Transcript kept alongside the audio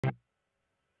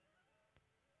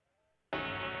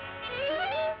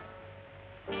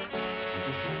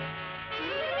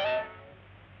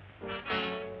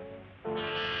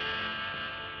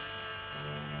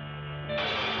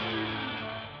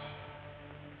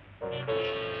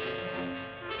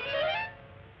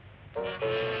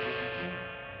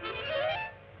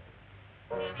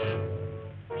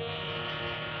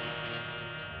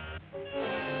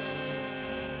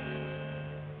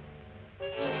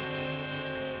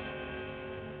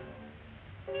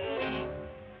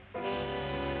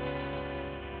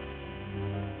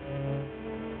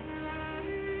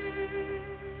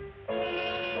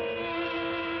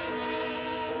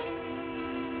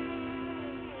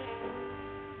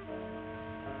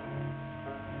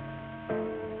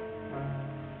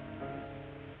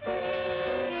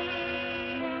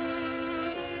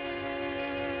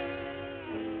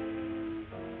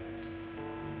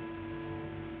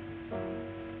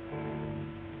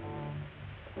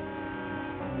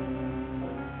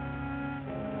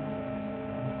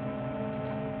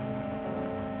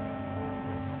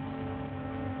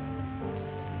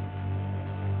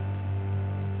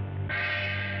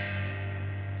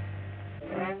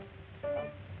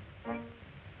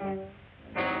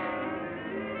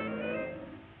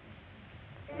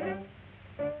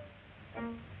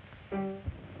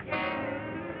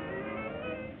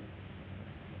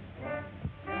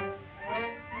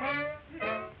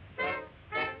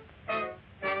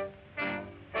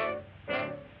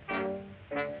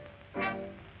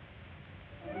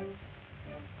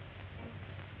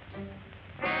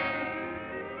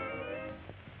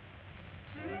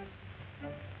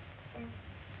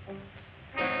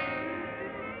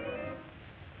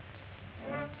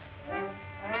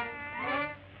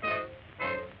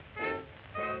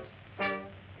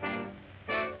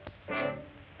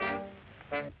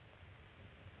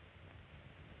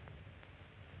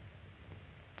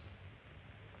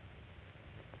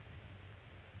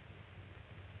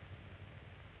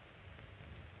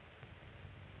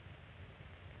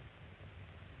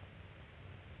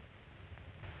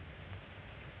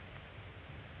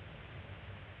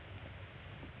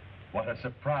What a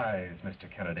surprise, Mr.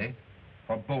 Kennedy,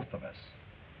 for both of us.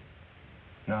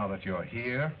 Now that you're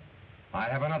here, I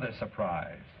have another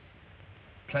surprise.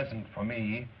 Pleasant for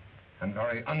me, and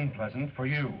very unpleasant for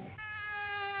you.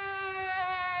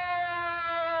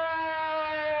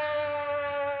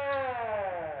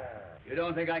 You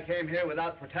don't think I came here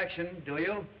without protection, do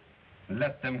you?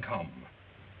 Let them come.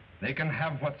 They can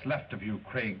have what's left of you,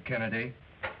 Craig Kennedy.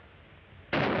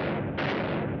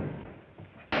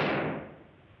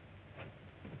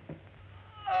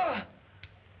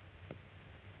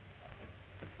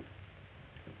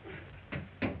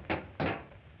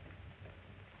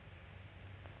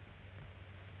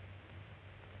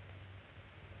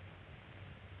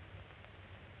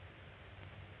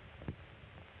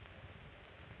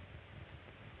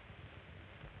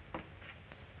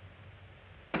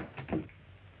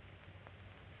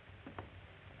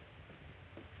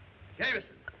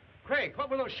 Jameson, Craig, what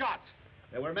were those shots?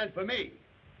 They were meant for me.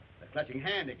 The clutching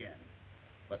hand again.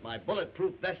 But my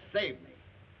bulletproof vest saved me.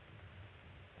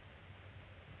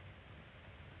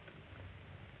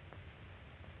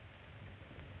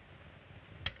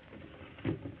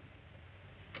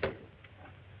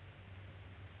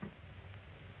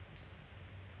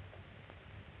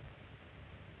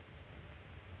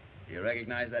 Do you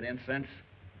recognize that incense?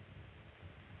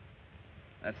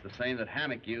 That's the same that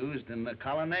Hammock used in the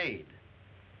colonnade.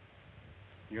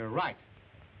 You're right.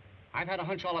 I've had a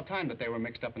hunch all the time that they were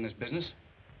mixed up in this business.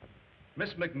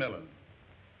 Miss McMillan,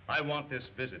 I want this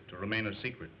visit to remain a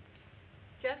secret.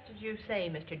 Just as you say,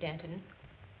 Mr. Denton.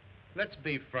 Let's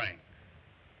be frank.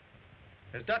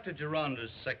 As Dr.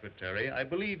 Gironda's secretary, I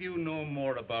believe you know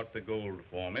more about the gold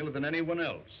formula than anyone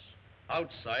else,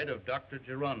 outside of Dr.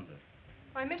 Gironda.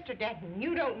 Why, Mr. Denton,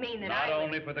 you don't mean that Not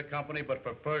only for the company, but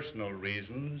for personal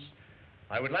reasons.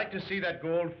 I would like to see that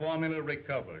gold formula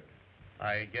recovered.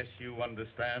 I guess you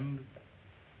understand?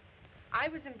 I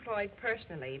was employed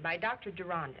personally by Dr.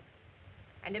 Gironda.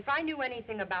 And if I knew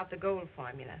anything about the gold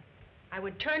formula, I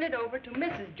would turn it over to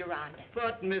Mrs. Gironda.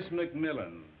 But, Miss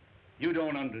McMillan, you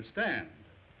don't understand.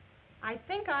 I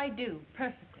think I do,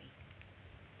 perfectly.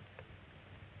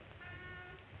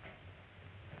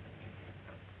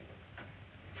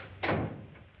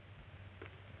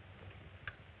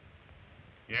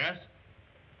 Yes?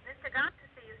 Mr. Gaunt to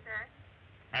see you, sir.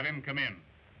 Have him come in.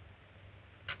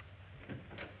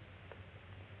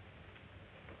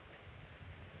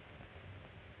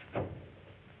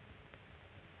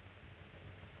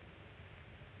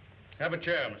 Have a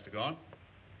chair, Mr. Gaunt.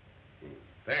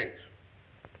 Thanks.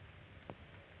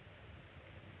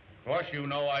 Of course, you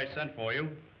know I sent for you.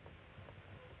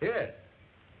 Yes.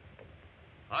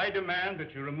 I demand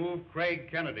that you remove Craig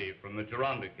Kennedy from the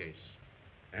Gironda case.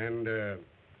 And,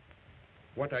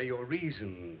 what are your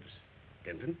reasons,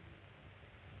 Denton?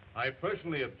 I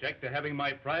personally object to having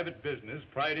my private business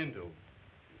pried into.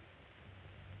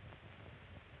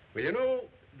 Well, you know,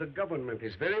 the government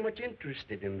is very much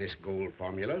interested in this gold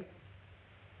formula.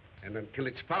 And until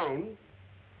it's found,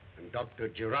 and Dr.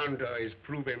 Gironda is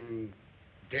proven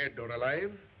dead or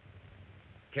alive,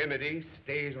 Kennedy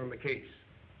stays on the case.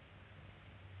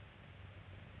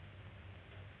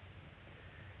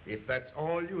 If that's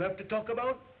all you have to talk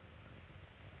about,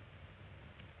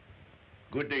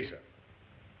 good day, sir.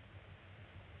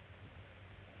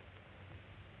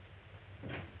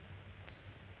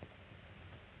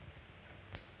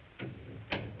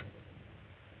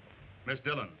 Miss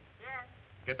Dillon. Yes.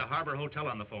 Get the Harbor Hotel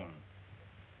on the phone.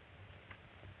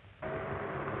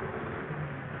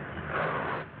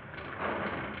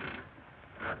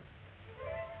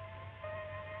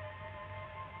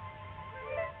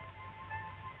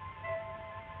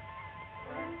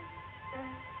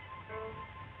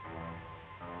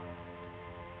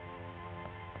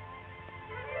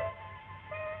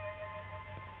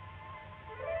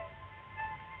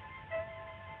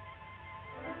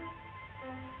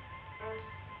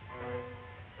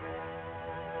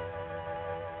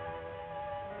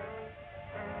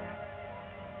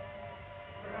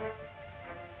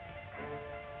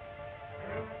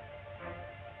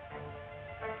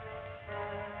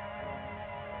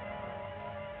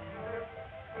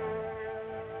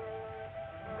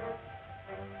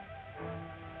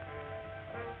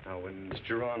 Now, when Miss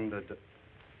Gironda...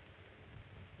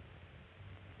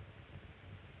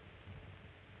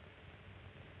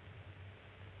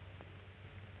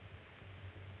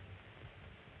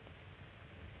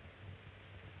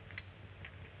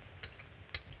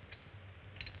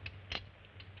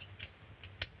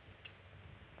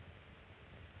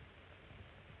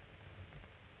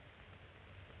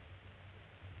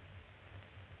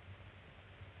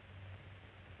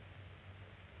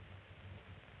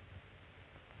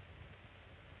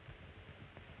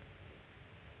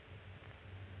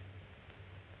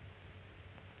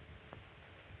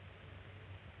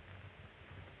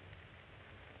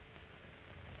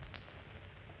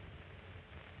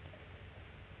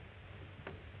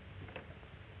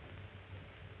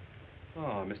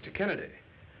 Oh, Mr. Kennedy.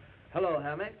 Hello,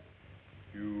 Herman.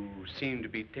 You seem to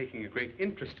be taking a great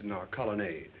interest in our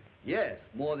colonnade. Yes,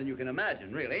 more than you can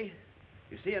imagine, really.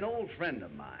 You see, an old friend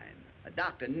of mine, a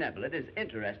Dr. Neblett, is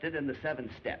interested in the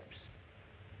 7 steps.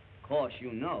 Of course,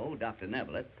 you know Dr.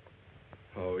 Neblett.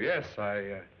 Oh, yes,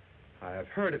 I have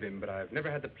heard of him, but I've never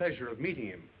had the pleasure of meeting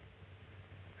him.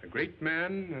 A great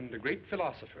man and a great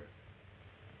philosopher.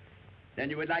 Then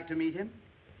you would like to meet him?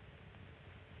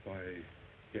 Why,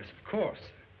 yes, of course.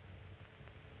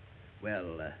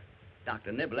 Well,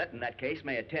 Dr. Neblett, in that case,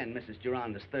 may attend Mrs.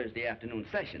 Gironda's Thursday afternoon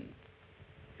session.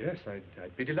 Yes,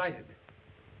 I'd be delighted.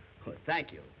 Well,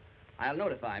 thank you. I'll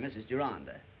notify Mrs.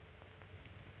 Gironda.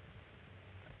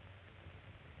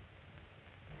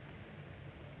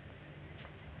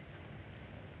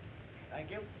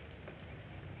 Thank you.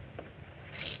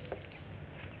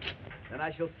 Then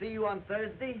I shall see you on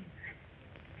Thursday.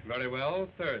 Very well,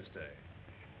 Thursday.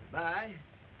 Bye.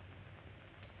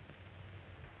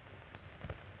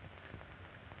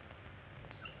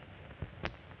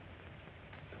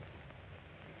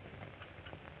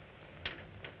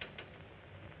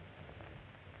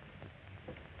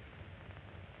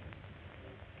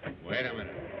 Wait a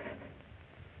minute.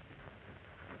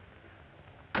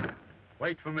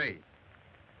 Wait for me.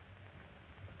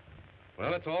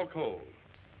 Well, it's all cold.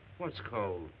 What's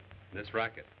cold? This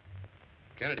racket.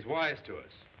 Kennedy's wise to us.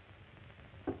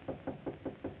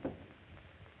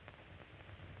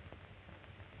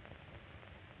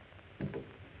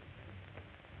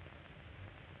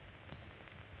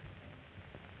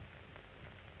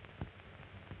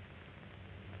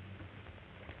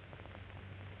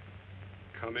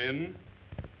 Come in.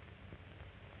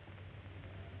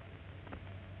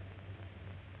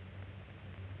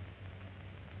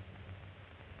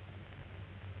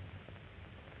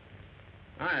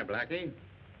 Hi, Blackie.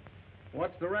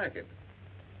 What's the racket?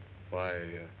 Why,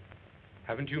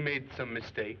 haven't you made some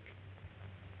mistake?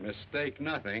 Mistake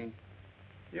nothing.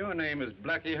 Your name is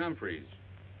Blackie Humphreys.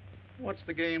 What's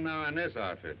the game now in this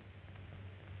outfit?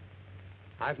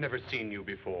 I've never seen you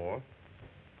before.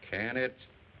 Can it?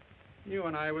 You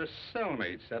and I were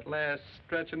cellmates that last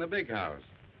stretch in the big house.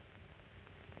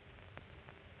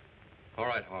 All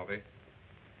right, Harvey.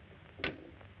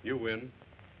 You win.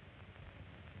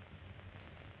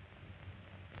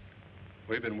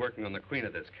 We've been working on the queen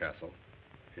of this castle.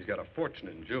 She's got a fortune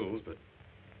in jewels, but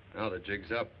now the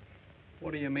jig's up.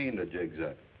 What do you mean the jig's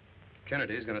up?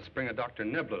 Kennedy's going to spring a Dr.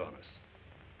 Neblett on us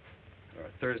at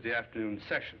our Thursday afternoon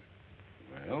session.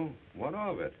 Well, what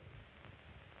of it?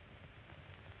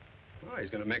 Oh, he's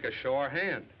going to make us show our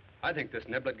hand. I think this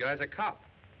Neblett guy's a cop.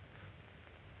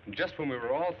 And just when we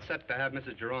were all set to have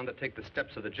Mrs. Gironda take the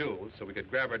steps of the jewels so we could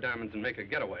grab our diamonds and make a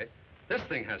getaway, this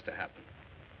thing has to happen.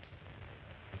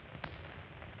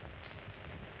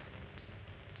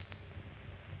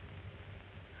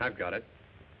 I've got it.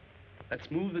 Let's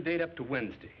move the date up to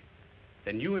Wednesday.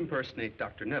 Then you impersonate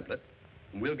Dr. Neblett,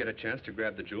 and we'll get a chance to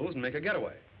grab the jewels and make a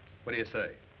getaway. What do you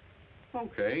say?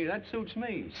 Okay, that suits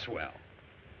me. Swell.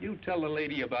 You tell the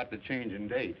lady about the change in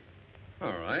date.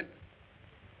 All right.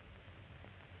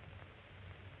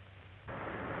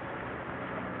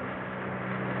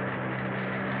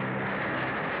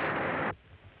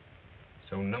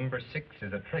 So number 6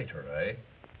 is a traitor, eh?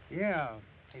 Yeah,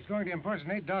 he's going to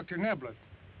impersonate Dr. Neblett.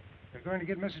 They're going to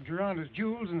get Mrs. Gironda's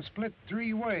jewels and split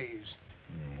 3 ways.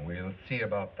 We'll see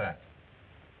about that.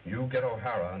 You get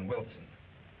O'Hara and Wilson.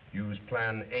 Use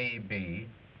plan A-B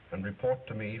and report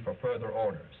to me for further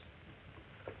orders.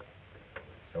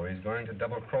 So he's going to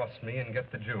double-cross me and get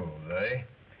the jewels, eh?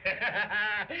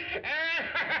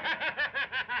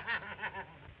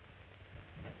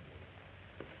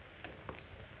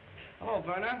 Oh,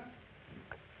 Verna.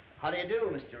 How do you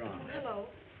do, Miss Gironda? Hello.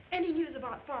 Any news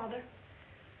about Father?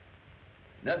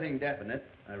 Nothing definite,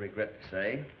 I regret to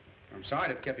say. I'm sorry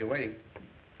to have kept you waiting.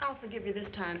 I'll forgive you this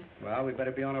time. Well, we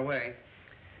better be on our way.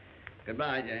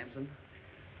 Goodbye, Jameson.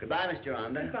 Goodbye, Miss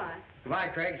Gironda. Goodbye. Goodbye,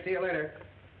 Craig. See you later.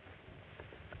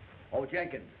 Oh,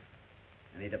 Jenkins.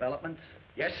 Any developments?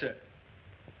 Yes, sir.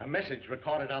 A message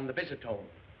recorded on the visitone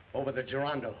over the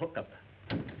Gironda hookup.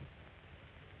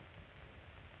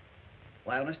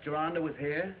 While Miss Gironda was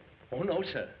here? Oh, no,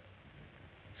 sir.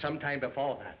 Sometime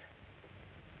before that.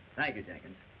 Thank you,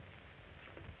 Jenkins.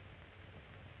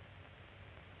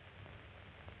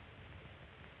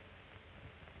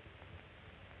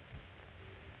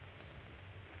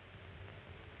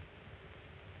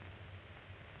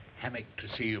 Hammock to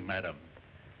see you, madam.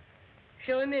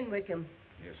 Show him in, Wickham.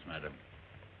 Yes, madam.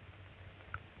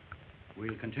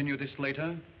 We'll continue this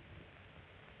later.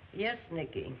 Yes,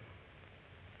 Nicky.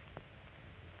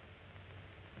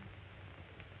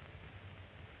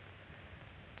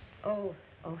 Oh,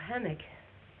 Hammock.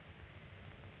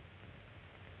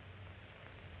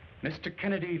 Mr.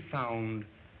 Kennedy found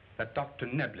that Dr.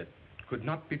 Neblett could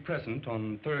not be present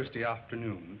on Thursday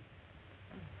afternoon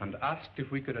and asked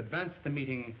if we could advance the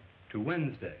meeting to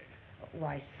Wednesday.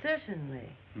 Why, certainly.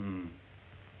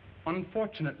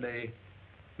 Unfortunately,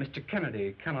 Mr.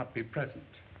 Kennedy cannot be present.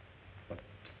 But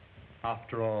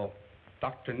after all,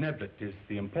 Dr. Neblett is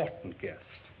the important guest.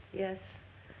 Yes.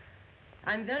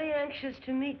 I'm very anxious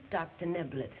to meet Dr.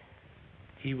 Neblett.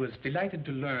 He was delighted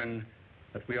to learn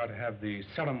that we are to have the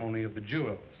ceremony of the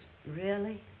jewels.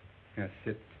 Really? Yes,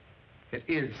 it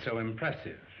is so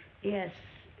impressive. Yes,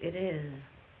 it is.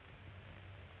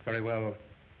 Very well.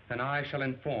 Then I shall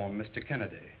inform Mr.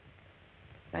 Kennedy.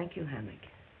 Thank you, Hammock.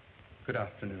 Good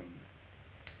afternoon.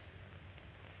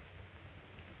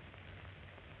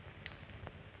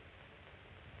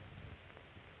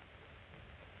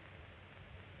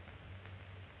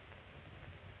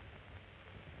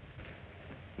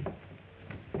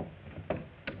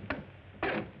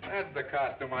 That's the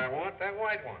costume I want, that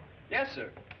white one. Yes, sir.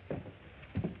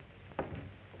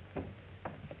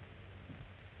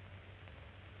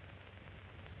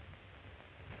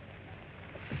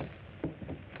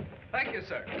 Thank you,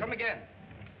 sir. Come again.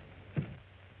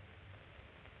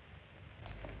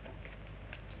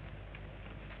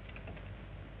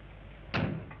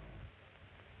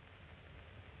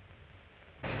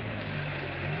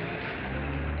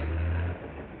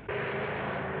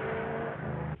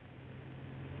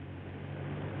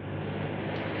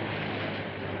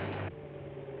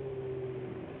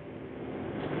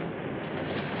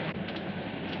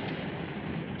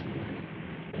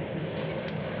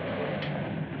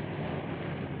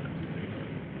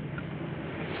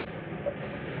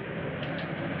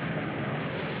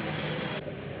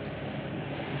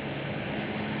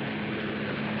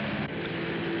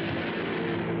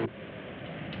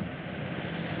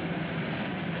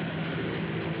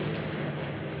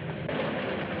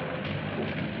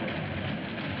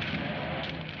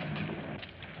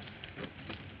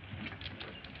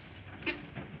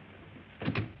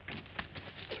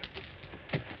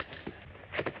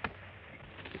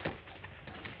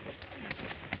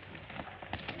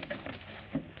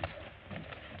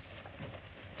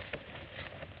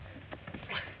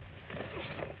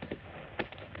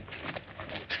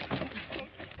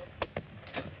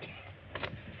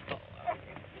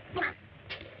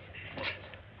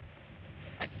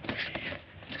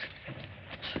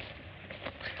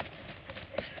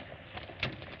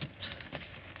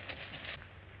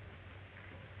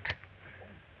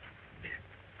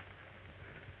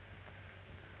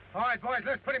 All right, boys,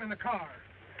 let's put him in the car.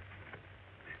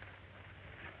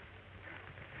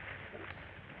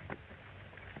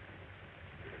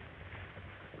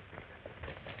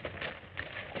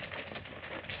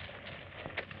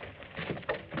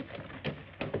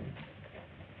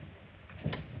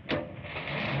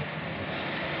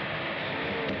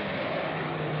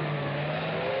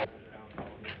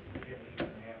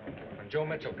 When Joe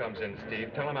Mitchell comes in,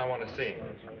 Steve, tell him I want to see him.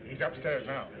 He's upstairs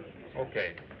now.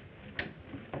 Okay.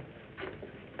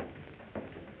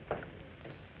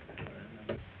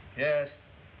 Yes.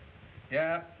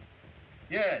 Yeah.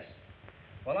 Yes.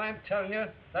 Well, I'm telling you,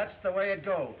 that's the way it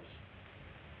goes.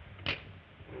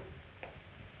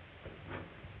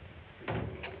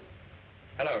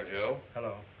 Hello, Joe.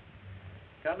 Hello.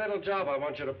 Got a little job I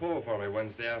want you to pull for me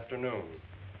Wednesday afternoon.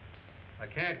 I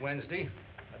can't Wednesday.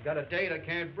 I've got a date I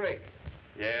can't break.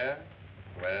 Yeah?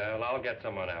 Well, I'll get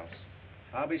someone else.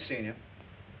 I'll be seeing you.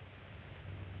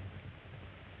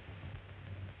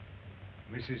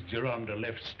 Mrs. Gironda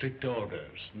left strict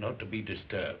orders not to be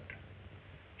disturbed.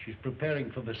 She's preparing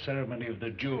for the ceremony of the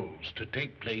jewels to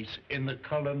take place in the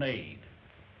colonnade.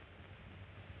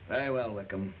 Very well,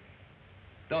 Wickham.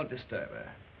 Don't disturb her.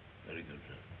 Very good,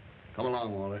 sir. Come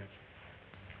along, Walter.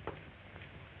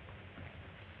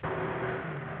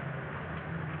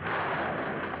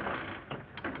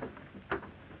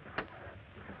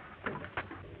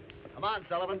 Come on,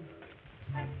 Sullivan.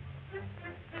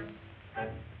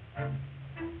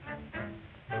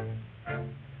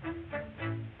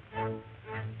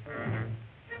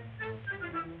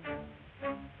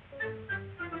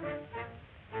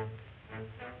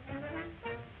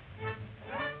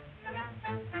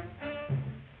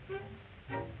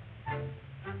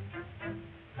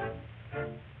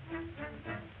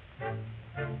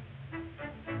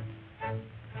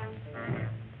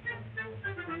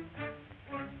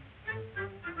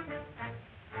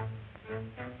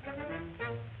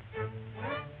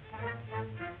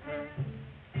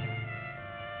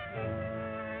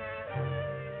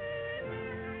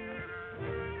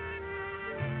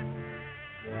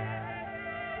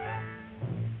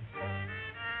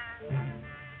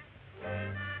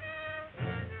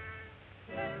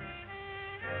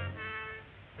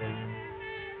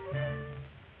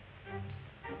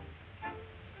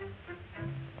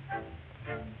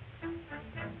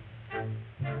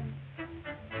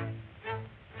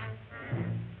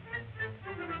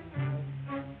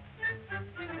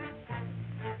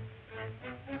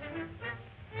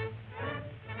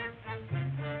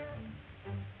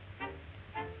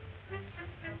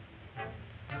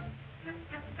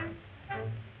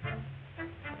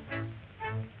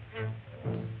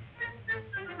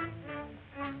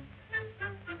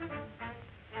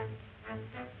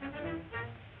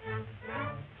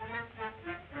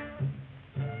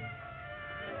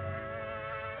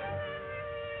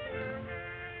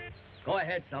 Go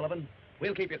ahead, Sullivan.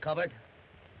 We'll keep you covered.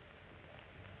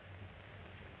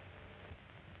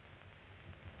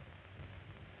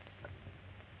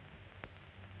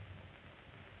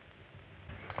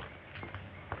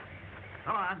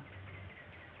 Come on.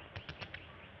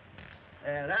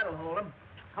 There, that'll hold him.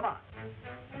 Come on.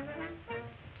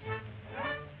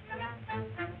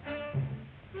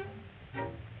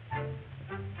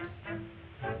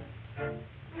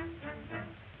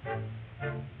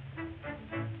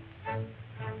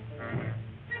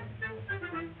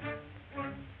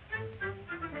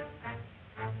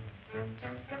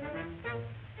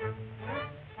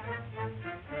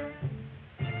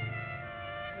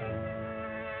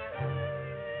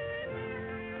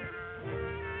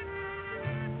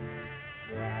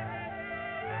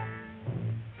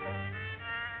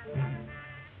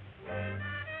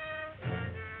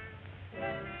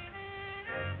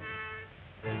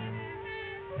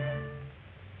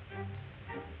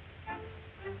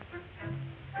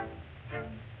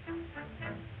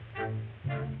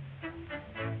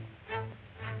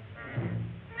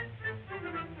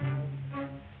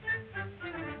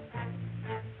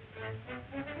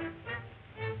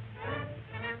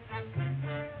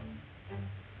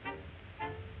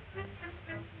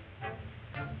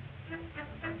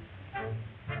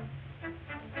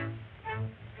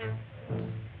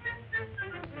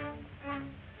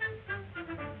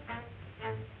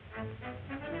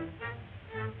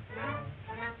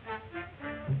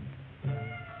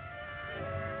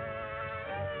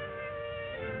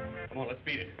 Come on, let's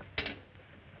beat it.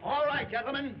 All right,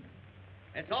 gentlemen.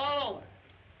 It's all over.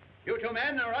 You two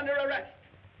men are under arrest.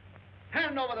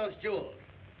 Hand over those jewels.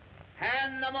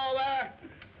 Hand them over.